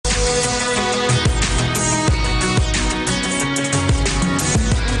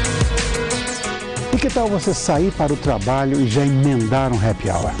que tal você sair para o trabalho e já emendar um happy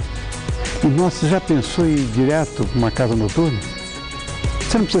hour? E nossa, já pensou em ir direto para uma casa noturna?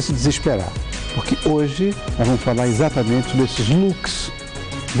 Você não precisa se desesperar, porque hoje nós vamos falar exatamente sobre esses looks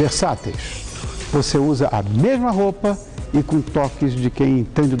versáteis. Você usa a mesma roupa e com toques de quem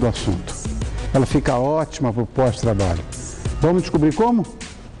entende do assunto. Ela fica ótima para o pós-trabalho. Vamos descobrir como?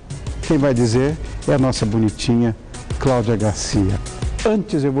 Quem vai dizer é a nossa bonitinha Claudia Garcia.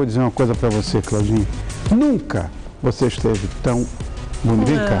 Antes eu vou dizer uma coisa para você, Claudinha. Nunca você esteve tão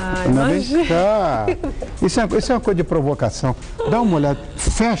bonita. Vem cá. Vem cá. Isso é uma coisa de provocação. Dá uma olhada.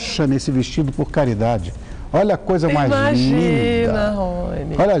 Fecha nesse vestido por caridade. Olha a coisa mais linda.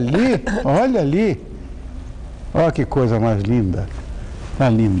 Rony. Olha ali, olha ali. Olha que coisa mais linda. Tá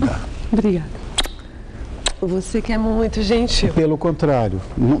linda. Obrigada. Você que é muito gentil. Pelo contrário,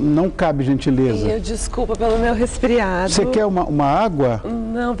 não cabe gentileza. E eu desculpa pelo meu resfriado. Você quer uma água?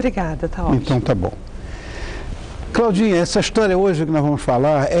 Não, obrigada, tá ótimo. Então tá bom. Claudinha, essa história hoje que nós vamos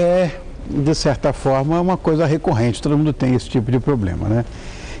falar é, de certa forma, uma coisa recorrente. Todo mundo tem esse tipo de problema, né?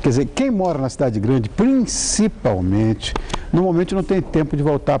 Quer dizer, quem mora na cidade grande, principalmente, normalmente não tem tempo de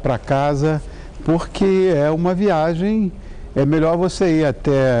voltar para casa, porque é uma viagem, é melhor você ir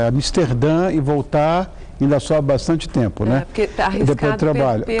até Amsterdã e voltar, ainda sobra bastante tempo, né? Porque tá arriscado depois do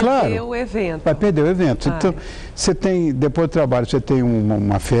trabalho. Perder o evento. Vai perder o evento. Então, você tem, depois do trabalho, você tem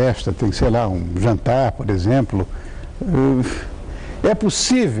uma festa, tem, sei lá, um jantar, por exemplo. É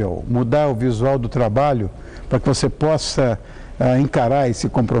possível mudar o visual do trabalho para que você possa encarar esse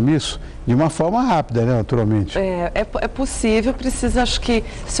compromisso de uma forma rápida, né, naturalmente? É possível, precisa, acho que,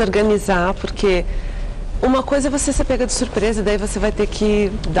 se organizar, porque uma coisa é você ser pega de surpresa, daí você vai ter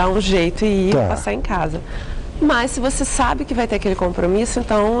que dar um jeito e ir passar em casa. Mas se você sabe que vai ter aquele compromisso,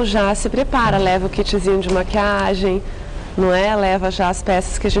 então já se prepara, leva o kitzinho de maquiagem, não é? Leva já as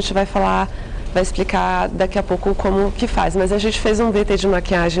peças que a gente vai falar, vai explicar daqui a pouco como que faz. Mas a gente fez um VT de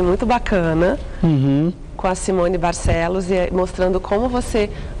maquiagem muito bacana. Com a Simone Barcelos, e mostrando como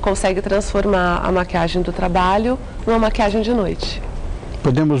você consegue transformar a maquiagem do trabalho numa maquiagem de noite.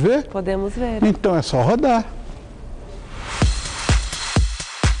 Podemos ver? Podemos ver. Então é só rodar.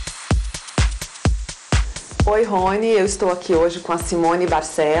 Oi, Rony, eu estou aqui hoje com a Simone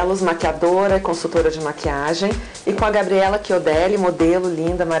Barcelos, maquiadora e consultora de maquiagem, e com a Gabriela Chiodelli, modelo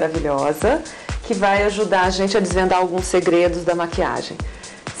linda, maravilhosa, que vai ajudar a gente a desvendar alguns segredos da maquiagem.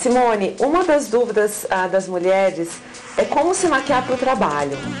 Simone, uma das dúvidas das mulheres é como se maquiar para o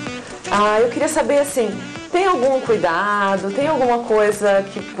trabalho. Eu queria saber, assim, tem algum cuidado, tem alguma coisa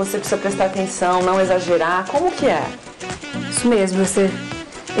que você precisa prestar atenção, não exagerar? Como que é? Isso mesmo,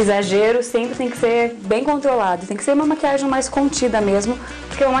 exagero sempre tem que ser bem controlado. Tem que ser uma maquiagem mais contida mesmo,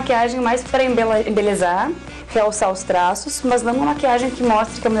 porque é uma maquiagem mais para embelezar, realçar os traços, mas não uma maquiagem que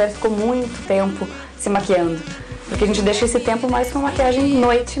mostre que a mulher ficou muito tempo se maquiando. Porque a gente deixa esse tempo mais para uma maquiagem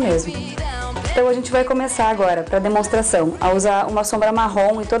noite mesmo. Então a gente vai começar agora, para demonstração, a usar uma sombra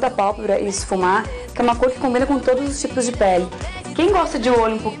marrom em toda a pálpebra e esfumar, que é uma cor que combina com todos os tipos de pele. Quem gosta de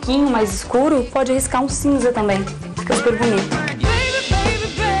olho um pouquinho mais escuro, pode arriscar um cinza também, fica super bonito.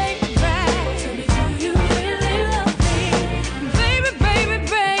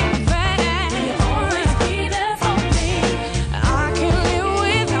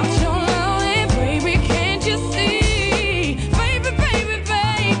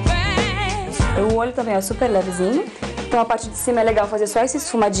 O olho também é super levezinho, então a parte de cima é legal fazer só esse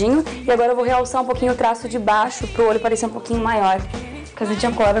esfumadinho, e agora eu vou realçar um pouquinho o traço de baixo para o olho parecer um pouquinho maior, porque a gente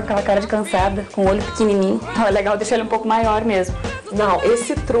tinha colado com aquela cara de cansada, com o olho pequenininho, então é legal deixar ele um pouco maior mesmo. Não,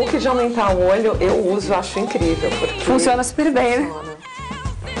 esse truque de aumentar o olho eu uso, acho incrível. Porque funciona super bem, né?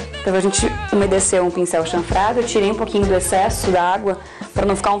 Então a gente umedeceu um pincel chanfrado, eu tirei um pouquinho do excesso da água para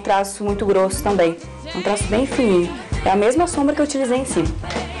não ficar um traço muito grosso também, um traço bem fininho. É a mesma sombra que eu utilizei em cima.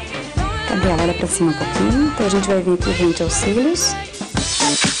 Gabriela, olha pra cima um pouquinho, então a gente vai vir aqui rente aos cílios.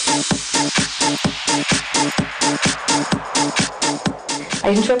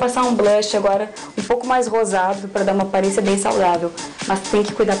 Aí a gente vai passar um blush agora um pouco mais rosado para dar uma aparência bem saudável, mas tem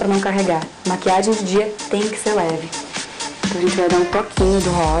que cuidar para não carregar. Maquiagem de dia tem que ser leve. Então a gente vai dar um toquinho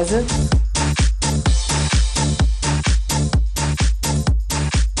do rosa.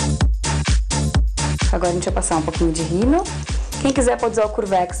 Agora a gente vai passar um pouquinho de rímel. Quem quiser pode usar o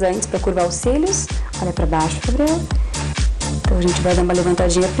Curvex antes para curvar os cílios. Olha para baixo, Gabriela. Então a gente vai dar uma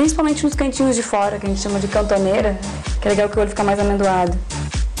levantadinha, principalmente nos cantinhos de fora, que a gente chama de cantoneira, que é legal que o olho fica mais amendoado.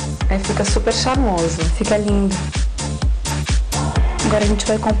 Aí fica super charmoso. Fica lindo. Agora a gente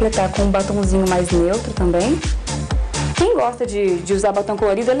vai completar com um batomzinho mais neutro também. Quem gosta de usar batom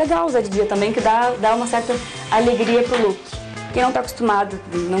colorido, é legal usar de dia também, que dá uma certa alegria pro look. Quem não está acostumado,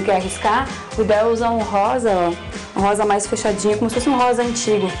 não quer arriscar, o ideal é usar um rosa, ó, um rosa mais fechadinho, como se fosse um rosa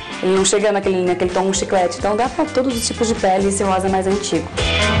antigo. Ele não chega naquele tom chiclete, então dá para todos os tipos de pele esse rosa mais antigo.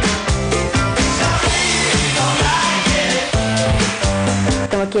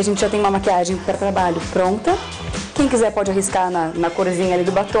 Então aqui a gente já tem uma maquiagem para trabalho pronta. Quem quiser pode arriscar na corzinha ali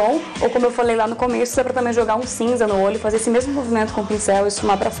do batom, ou como eu falei lá no começo, dá para também jogar um cinza no olho, fazer esse mesmo movimento com o pincel,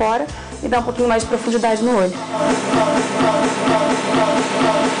 esfumar para fora e dar um pouquinho mais de profundidade no olho.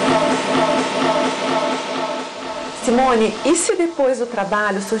 Simone, e se depois do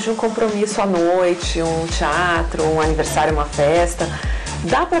trabalho surge um compromisso à noite, um teatro, um aniversário, uma festa,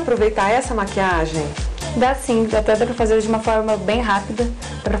 dá para aproveitar essa maquiagem? Dá sim, até dá pra fazer de uma forma bem rápida.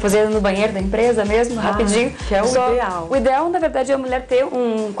 Dá pra fazer no banheiro da empresa mesmo, rapidinho. Que é o ideal. O ideal, na verdade, é a mulher ter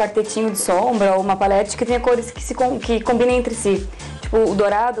um quartetinho de sombra ou uma palete que tenha cores que combinem entre si. Tipo o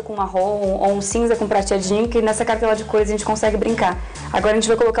dourado com marrom ou um cinza com prateadinho, que nessa cartela de cores a gente consegue brincar. Agora a gente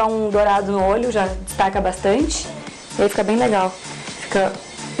vai colocar um dourado no olho, já destaca bastante. E aí fica bem legal. Fica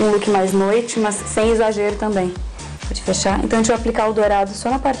um look mais noite, mas sem exagero também. Pode fechar. Então a gente vai aplicar o dourado só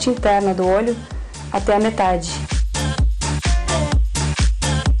na parte interna do olho, até a metade.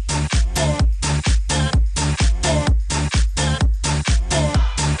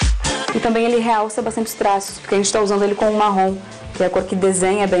 E também ele realça bastante os traços, porque a gente está usando ele com o marrom, que é a cor que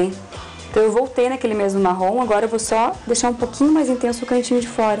desenha bem. Então eu voltei naquele mesmo marrom, agora eu vou só deixar um pouquinho mais intenso o cantinho de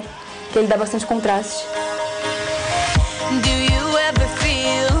fora, que ele dá bastante contraste.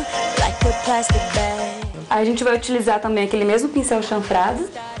 Aí a gente vai utilizar também aquele mesmo pincel chanfrado,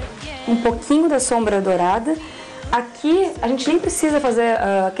 um pouquinho da sombra dourada. Aqui a gente nem precisa fazer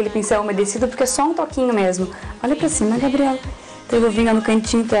aquele pincel umedecido, porque é só um toquinho mesmo. Olha pra cima, Gabriela. Então eu vou vir no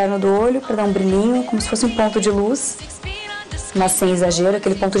cantinho interno do olho para dar um brilhinho, como se fosse um ponto de luz, mas sem exagero.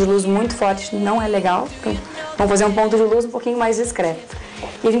 Aquele ponto de luz muito forte não é legal. Então vamos fazer um ponto de luz um pouquinho mais discreto.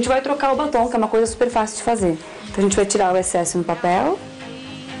 E a gente vai trocar o batom, que é uma coisa super fácil de fazer. Então a gente vai tirar o excesso no papel.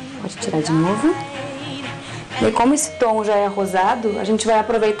 Pode tirar de novo. E aí, como esse tom já é rosado, a gente vai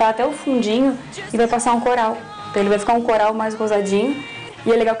aproveitar até o fundinho e vai passar um coral. Então ele vai ficar um coral mais rosadinho.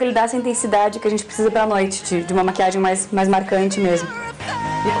 E é legal que ele dá essa intensidade que a gente precisa pra noite, de uma maquiagem mais marcante mesmo.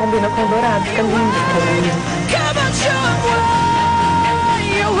 E combina com o dourado, fica lindo, fica lindo.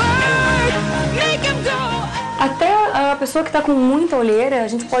 Até a pessoa que está com muita olheira, a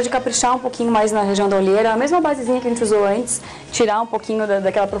gente pode caprichar um pouquinho mais na região da olheira. A mesma basezinha que a gente usou antes, tirar um pouquinho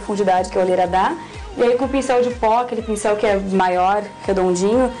daquela profundidade que a olheira dá. E aí com o pincel de pó, aquele pincel que é maior,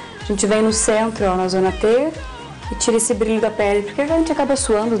 redondinho, a gente vem no centro, ó, na zona T, e tira esse brilho da pele, porque a gente acaba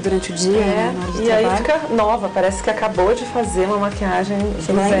suando durante o dia, né, na hora de trabalho. Aí fica nova, parece que acabou de fazer uma maquiagem do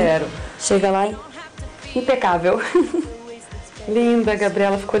zero. Chega lá impecável. Linda,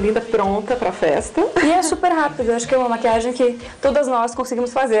 Gabriela, ficou linda, pronta para a festa. E é super rápido, eu acho que é uma maquiagem que todas nós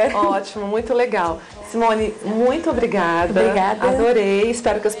conseguimos fazer. Ótimo, muito legal. Simone, muito obrigada. Obrigada. Adorei,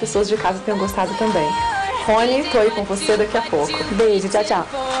 espero que as pessoas de casa tenham gostado também. Rony, tô aí com você daqui a pouco. Beijo, tchau, tchau.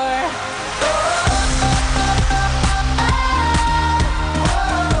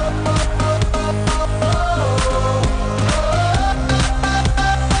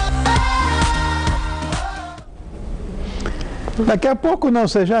 Daqui a pouco não,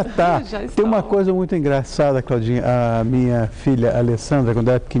 você já está. Já Tem uma coisa muito engraçada, Claudinha. A minha filha Alessandra, quando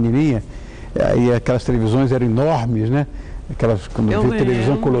era pequenininha, e aquelas televisões eram enormes, né? Aquelas, quando eu vi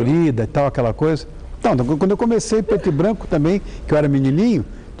televisão colorida e tal, aquela coisa. Então, quando eu comecei preto e branco também, que eu era menininho,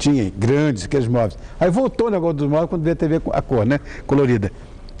 tinha grandes, aqueles móveis. Aí voltou o negócio dos móveis quando veio a TV a cor, né? Colorida.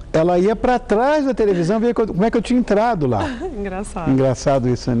 Ela ia para trás da televisão ver como é que eu tinha entrado lá. Engraçado. Engraçado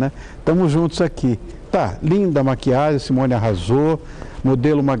isso, né? Estamos juntos aqui. Tá, linda a maquiagem, Simone arrasou,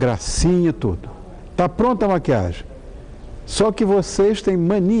 modelo uma gracinha, tudo. Tá pronta a maquiagem. Só que vocês têm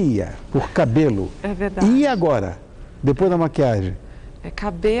mania por cabelo. É verdade. E agora, depois da maquiagem?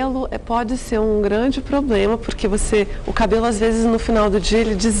 Cabelo pode ser um grande problema, porque o cabelo às vezes no final do dia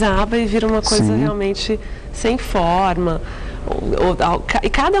ele desaba e vira uma coisa realmente sem forma. E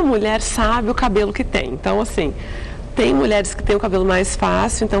cada mulher sabe o cabelo que tem. Então, assim, tem mulheres que têm o cabelo mais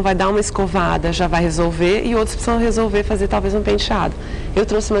fácil, então vai dar uma escovada, já vai resolver, e outros precisam resolver fazer talvez um penteado. Eu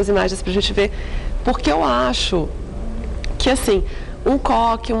trouxe umas imagens pra gente ver, porque eu acho que, assim, um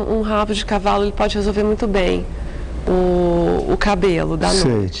coque, um rabo de cavalo, ele pode resolver muito bem o cabelo da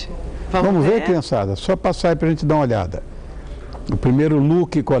noite. Vamos ver, criançada? Só passar aí pra gente dar uma olhada. O primeiro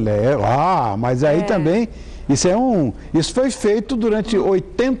look, qual é? Mas aí também, isso foi feito durante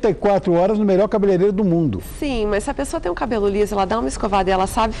 84 horas no melhor cabeleireiro do mundo. Sim, mas se a pessoa tem um cabelo liso, ela dá uma escovada e ela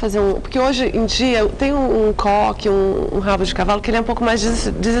sabe fazer porque hoje em dia tem um coque, um rabo de cavalo, que ele é um pouco mais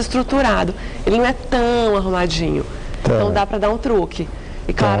desestruturado. Ele não é tão arrumadinho. Então dá para dar um truque.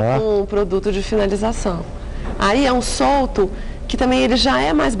 E claro, com um produto de finalização. Aí é um solto que também ele já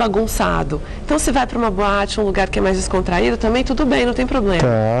é mais bagunçado. Então se vai para uma boate, um lugar que é mais descontraído, também tudo bem, não tem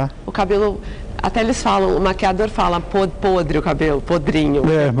problema. O cabelo, até eles falam, o maquiador fala podre o cabelo, podrinho.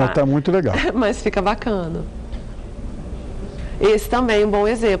 Mas tá muito legal. Mas fica bacana. Esse também é um bom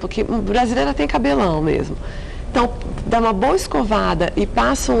exemplo, que brasileira tem cabelão mesmo. Então, dá uma boa escovada e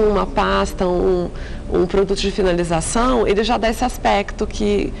passa uma pasta, um produto de finalização, ele já dá esse aspecto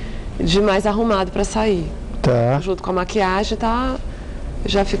de mais arrumado para sair. Junto com a maquiagem,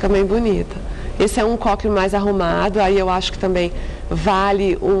 já fica bem bonita. Esse é um coque mais arrumado, aí eu acho que também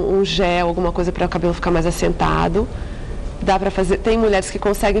vale um gel, alguma coisa para o cabelo ficar mais assentado. Dá para fazer, tem mulheres que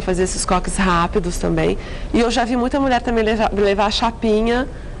conseguem fazer esses coques rápidos também. E eu já vi muita mulher também levar a chapinha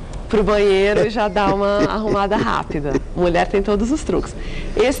pro banheiro e já dar uma arrumada rápida. Mulher tem todos os truques.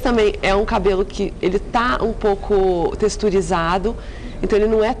 Esse também é um cabelo que ele tá um pouco texturizado, então ele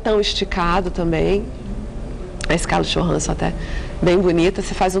não é tão esticado também. A Scarlett Johansson até bem bonita.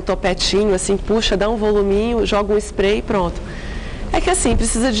 Você faz um topetinho assim, puxa, dá um voluminho, joga um spray e pronto. É que assim,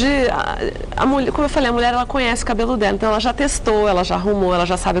 precisa de... A mulher, como eu falei, a mulher ela conhece o cabelo dela, então ela já testou, ela já arrumou, ela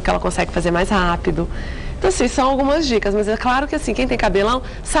já sabe o que ela consegue fazer mais rápido. Então assim, são algumas dicas, mas é claro que assim, quem tem cabelão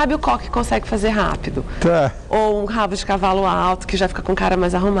sabe o coque que consegue fazer rápido. Ou um rabo de cavalo alto, que já fica com cara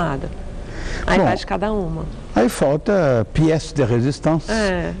mais arrumada. Aí vai de cada uma. Aí falta pièce de resistência,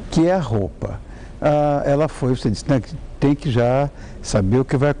 que é a roupa. Ela foi, você disse, né, que tem que já saber o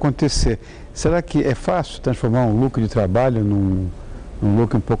que vai acontecer. Será que é fácil transformar um look de trabalho num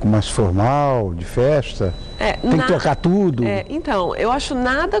look um pouco mais formal, de festa? Tem que trocar tudo? Então, eu acho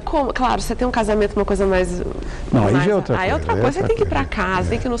nada como... Claro, você tem um casamento, uma coisa mais... Não, aí já é outra coisa. Aí é outra coisa, você tem que ir pra casa,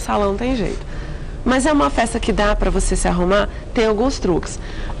 tem que ir no salão, não tem jeito. Mas é uma festa que dá para você se arrumar, tem alguns truques.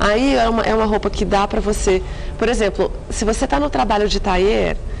 Aí é uma roupa que dá para você... Por exemplo, se você está no trabalho de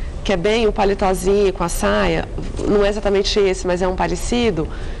tailleur, que é bem o paletózinho com a saia, não é exatamente esse, mas é um parecido,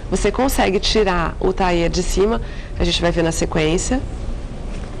 você consegue tirar o tailleur de cima, a gente vai ver na sequência,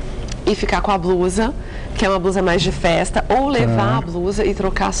 e ficar com a blusa, que é uma blusa mais de festa, ou levar a blusa e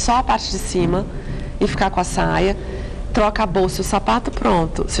trocar só a parte de cima e ficar com a saia, troca a bolsa e o sapato,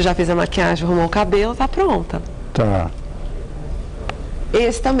 pronto. Você já fez a maquiagem, arrumou o cabelo, tá pronta.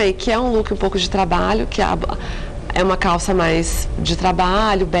 Esse também, que é um look um pouco de trabalho, que é uma calça mais de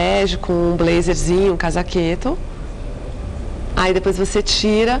trabalho, bege, com um blazerzinho, um casaqueto. Aí depois você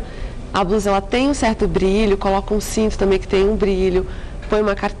tira, a blusa ela tem um certo brilho, coloca um cinto também que tem um brilho, põe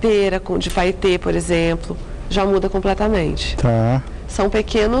uma carteira de paetê, por exemplo, já muda completamente. São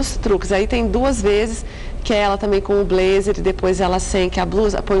pequenos truques. Aí tem duas vezes, que é ela também com o blazer e depois ela sem, que a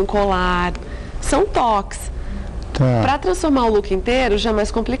blusa põe um colar. São toques. Para transformar o look inteiro já é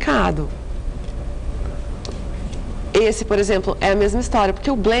mais complicado. Esse, por exemplo, é a mesma história, porque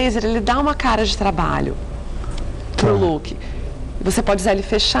o blazer, ele dá uma cara de trabalho pro look. Você pode usar ele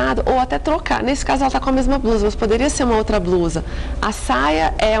fechado ou até trocar. Nesse caso, ela está com a mesma blusa, mas poderia ser uma outra blusa. A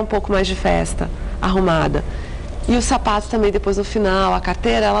saia é um pouco mais de festa, arrumada. E o sapato também, depois no final, a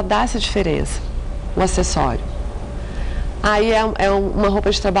carteira, ela dá essa diferença, o acessório. Aí é uma roupa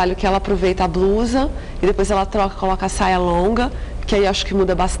de trabalho que ela aproveita a blusa e depois ela troca, coloca a saia longa, que aí acho que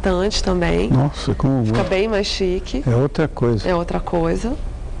muda bastante também. Nossa, como... Fica bem mais chique. É outra coisa. É outra coisa.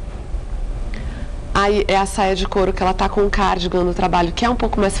 Aí é a saia de couro que ela tá com um cardigan no trabalho, que é um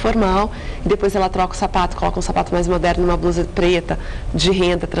pouco mais formal. E depois ela troca o sapato, coloca um sapato mais moderno, uma blusa preta, de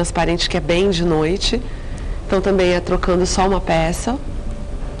renda, transparente, que é bem de noite. Então também é trocando só uma peça.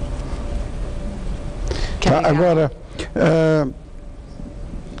 Agora,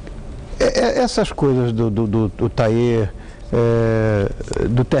 essas coisas do tailleur,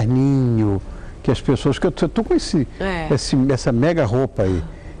 do terninho, que as pessoas... que eu tô com essa mega roupa aí.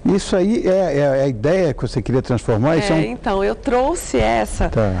 Isso aí é a ideia que você queria transformar? Então, eu trouxe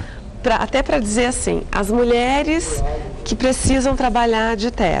essa, até para dizer assim, as mulheres que precisam trabalhar de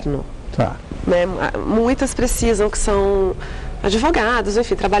terno. Né? Muitas precisam, que são advogados,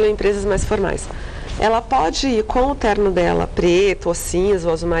 enfim, trabalham em empresas mais formais. Ela pode ir com o terno dela, preto, ou cinza,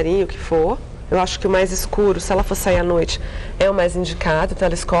 ou azul marinho, o que for. Eu acho que o mais escuro, se ela for sair à noite, é o mais indicado, então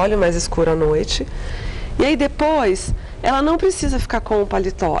ela escolhe o mais escuro à noite. E aí depois, ela não precisa ficar com o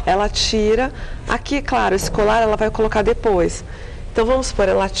paletó, ela tira, aqui, claro, esse colar ela vai colocar depois. Então vamos supor,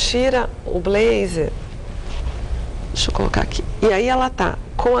 ela tira o blazer, deixa eu colocar aqui, e aí ela tá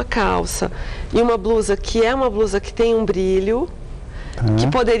com a calça e uma blusa que é uma blusa que tem um brilho, que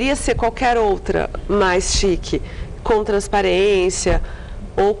poderia ser qualquer outra mais chique, com transparência,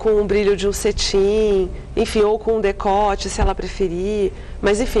 ou com um brilho de um cetim, enfim, ou com um decote, se ela preferir.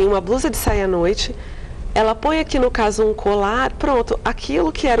 Mas enfim, uma blusa de saia à noite, ela põe aqui, no caso, um colar, pronto,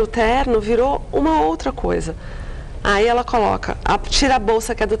 aquilo que era o terno virou uma outra coisa. Aí ela coloca, tira a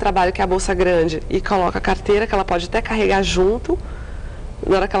bolsa que é do trabalho, que é a bolsa grande, e coloca a carteira, que ela pode até carregar junto.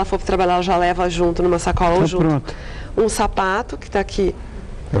 Na hora que ela for para trabalhar, ela já leva junto, numa sacola ou junto. Pronto. Um sapato, que está aqui.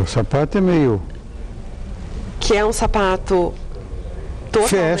 O sapato é meio... Que é um sapato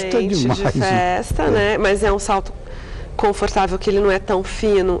totalmente de festa, né? Mas é um salto confortável, que ele não é tão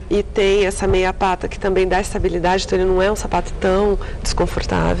fino e tem essa meia pata que também dá estabilidade, então ele não é um sapato tão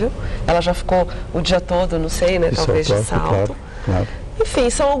desconfortável. Ela já ficou o dia todo, não sei, né? Talvez de salto. Claro, claro. Enfim,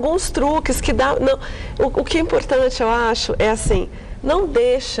 são alguns truques que dá... Não, o que é importante, eu acho, é assim, não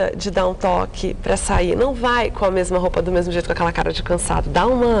deixa de dar um toque para sair. Não vai com a mesma roupa do mesmo jeito, com aquela cara de cansado. Dá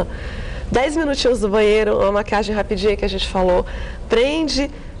 10 minutinhos no banheiro, uma maquiagem rapidinha que a gente falou, prende...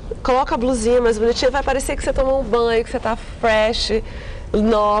 Coloca a blusinha mais bonitinha, vai parecer que você tomou um banho, que você tá fresh,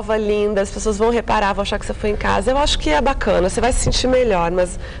 nova, linda, as pessoas vão reparar, vão achar que você foi em casa. Eu acho que é bacana, você vai se sentir melhor,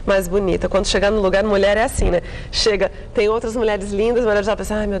 mas mais bonita. Quando chegar no lugar, mulher é assim, né? Chega, tem outras mulheres lindas, mulheres já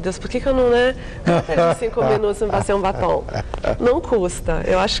pensam, ai meu Deus, por que eu não, né? Perdi 5 minutos e me passei um batom. Não custa,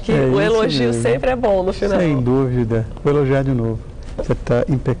 eu acho que o elogio mesmo. Sempre é bom no final. Sem dúvida, vou elogiar de novo. Você está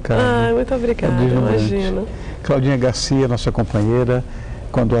impecável. Ai, muito obrigada, imagina. Claudinha Garcia, nossa companheira,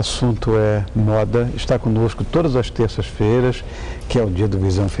 quando o assunto é moda, está conosco todas as terças-feiras, que é o dia do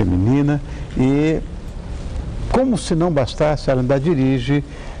Visão Feminina, e como se não bastasse, ela ainda dirige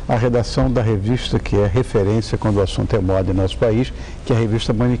a redação da revista que é referência quando o assunto é moda em nosso país, que é a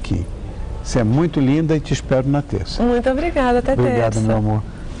Revista Manqeuim. Você é muito linda e te espero na terça. Muito obrigada, até terça. Obrigado, meu amor.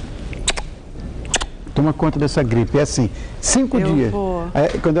 Toma conta dessa gripe. É assim, 5 dias.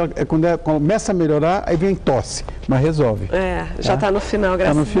 Quando ela começa a melhorar, aí vem tosse, mas resolve. Já está no final,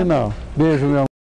 graças a Deus. Está no final. Beijo, meu amor.